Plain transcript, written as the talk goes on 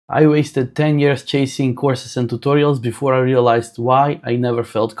I wasted 10 years chasing courses and tutorials before I realized why I never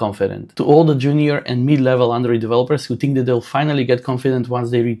felt confident. To all the junior and mid-level Android developers who think that they'll finally get confident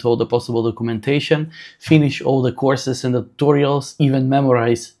once they read all the possible documentation, finish all the courses and the tutorials, even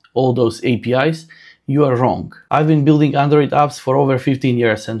memorize all those APIs, you are wrong. I've been building Android apps for over 15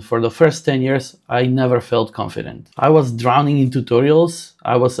 years, and for the first 10 years, I never felt confident. I was drowning in tutorials,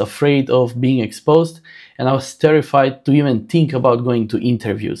 I was afraid of being exposed, and I was terrified to even think about going to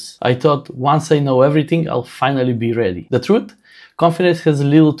interviews. I thought once I know everything, I'll finally be ready. The truth? Confidence has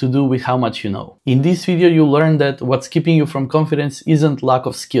little to do with how much you know. In this video, you'll learn that what's keeping you from confidence isn't lack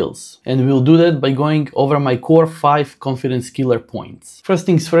of skills. And we'll do that by going over my core 5 confidence killer points. First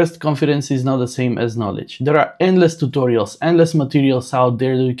things first, confidence is not the same as knowledge. There are endless tutorials, endless materials out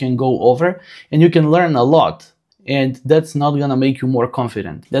there that you can go over, and you can learn a lot. And that's not gonna make you more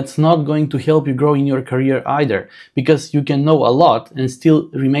confident. That's not going to help you grow in your career either, because you can know a lot and still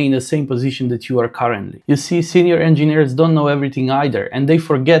remain in the same position that you are currently. You see, senior engineers don't know everything either, and they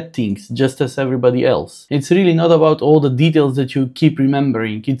forget things just as everybody else. It's really not about all the details that you keep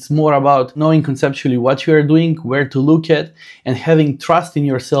remembering. It's more about knowing conceptually what you are doing, where to look at, and having trust in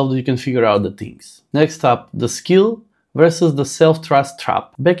yourself that you can figure out the things. Next up, the skill versus the self-trust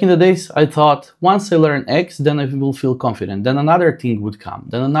trap. Back in the days, I thought once I learn X, then I will feel confident. Then another thing would come,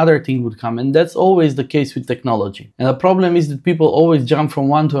 then another thing would come, and that's always the case with technology. And the problem is that people always jump from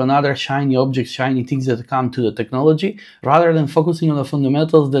one to another, shiny objects, shiny things that come to the technology, rather than focusing on the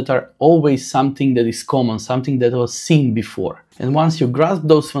fundamentals that are always something that is common, something that was seen before. And once you grasp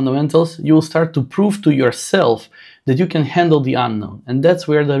those fundamentals, you will start to prove to yourself that you can handle the unknown. And that's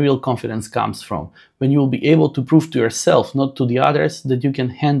where the real confidence comes from, when you will be able to prove to yourself, not to the others, that you can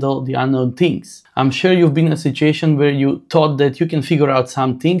handle the unknown things. I'm sure you've been in a situation where you thought that you can figure out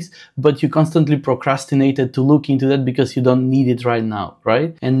some things, but you constantly procrastinated to look into that because you don't need it right now,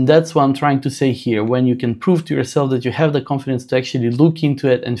 right? And that's what I'm trying to say here. When you can prove to yourself that you have the confidence to actually look into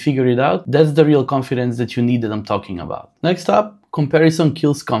it and figure it out, that's the real confidence that you need, that I'm talking about. Next up, comparison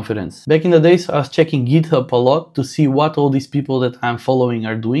kills confidence. Back in the days, I was checking GitHub a lot to see what all these people that I'm following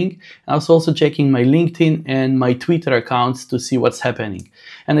are doing. I was also checking my LinkedIn and my Twitter accounts to see what's happening.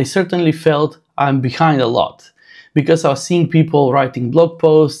 And I certainly felt I'm behind a lot, because I was seeing people writing blog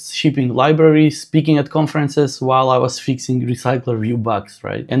posts, shipping libraries, speaking at conferences while I was fixing recycler view bugs,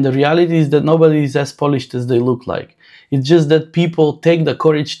 right? And the reality is that nobody is as polished as they look like. It's just that people take the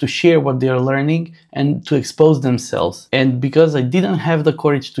courage to share what they are learning and to expose themselves. And because I didn't have the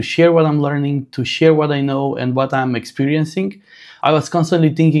courage to share what I'm learning, to share what I know and what I'm experiencing, I was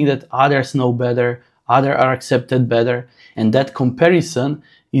constantly thinking that others know better, others are accepted better, and that comparison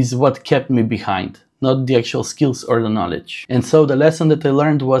is what kept me behind, not the actual skills or the knowledge. And so the lesson that I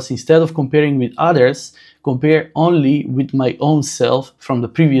learned was, instead of comparing with others, compare only with my own self from the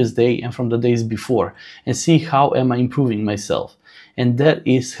previous day and from the days before, and see how am I improving myself. And that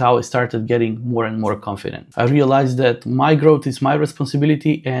is how I started getting more and more confident. I realized that my growth is my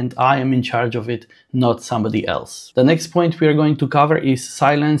responsibility and I am in charge of it, not somebody else. The next point we are going to cover is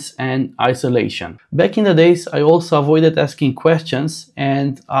silence and isolation. Back in the days, I also avoided asking questions,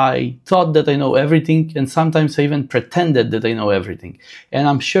 and I thought that I know everything, and sometimes I even pretended that I know everything. And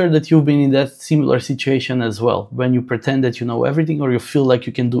I'm sure that you've been in that similar situation as well, when you pretend that you know everything or you feel like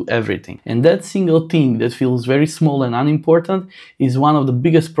you can do everything. And that single thing that feels very small and unimportant is one of the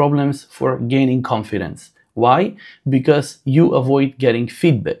biggest problems for gaining confidence. Why? Because you avoid getting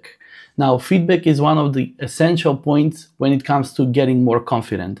feedback. Now, feedback is one of the essential points when it comes to getting more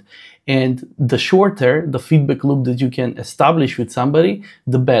confident. And the shorter the feedback loop that you can establish with somebody,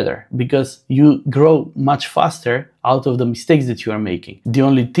 the better, because you grow much faster out of the mistakes that you are making. The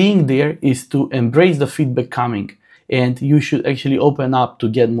only thing there is to embrace the feedback coming, and you should actually open up to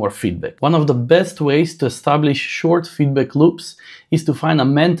get more feedback. One of the best ways to establish short feedback loops is to find a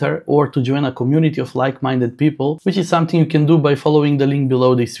mentor or to join a community of like-minded people, which is something you can do by following the link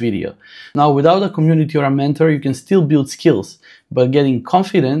below this video. Now, without a community or a mentor, you can still build skills, but getting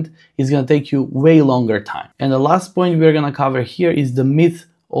confident is going to take you way longer time. And the last point we're going to cover here is the myth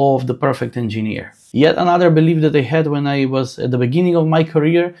of the perfect engineer. Yet another belief that I had when I was at the beginning of my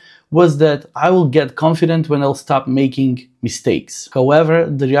career was that I will get confident when I'll stop making mistakes. However,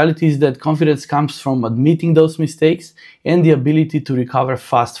 the reality is that confidence comes from admitting those mistakes and the ability to recover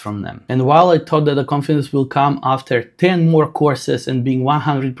fast from them. And while I thought that the confidence will come after 10 more courses and being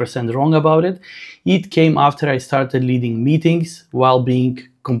 100% wrong about it, it came after I started leading meetings while being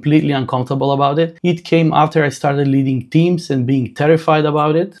completely uncomfortable about it. It came after I started leading teams and being terrified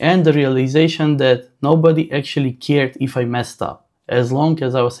about it, and the realization that nobody actually cared if I messed up. as long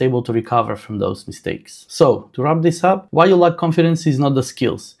as I was able to recover from those mistakes. So, to wrap this up, why you lack confidence is not the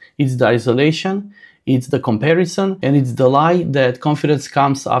skills, it's the isolation, it's the comparison, and it's the lie that confidence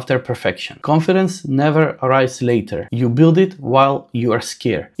comes after perfection. Confidence never arrives later. You build it while you are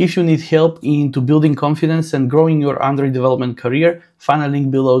scared. If you need help into building confidence and growing your Android development career, find a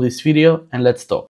link below this video and let's talk.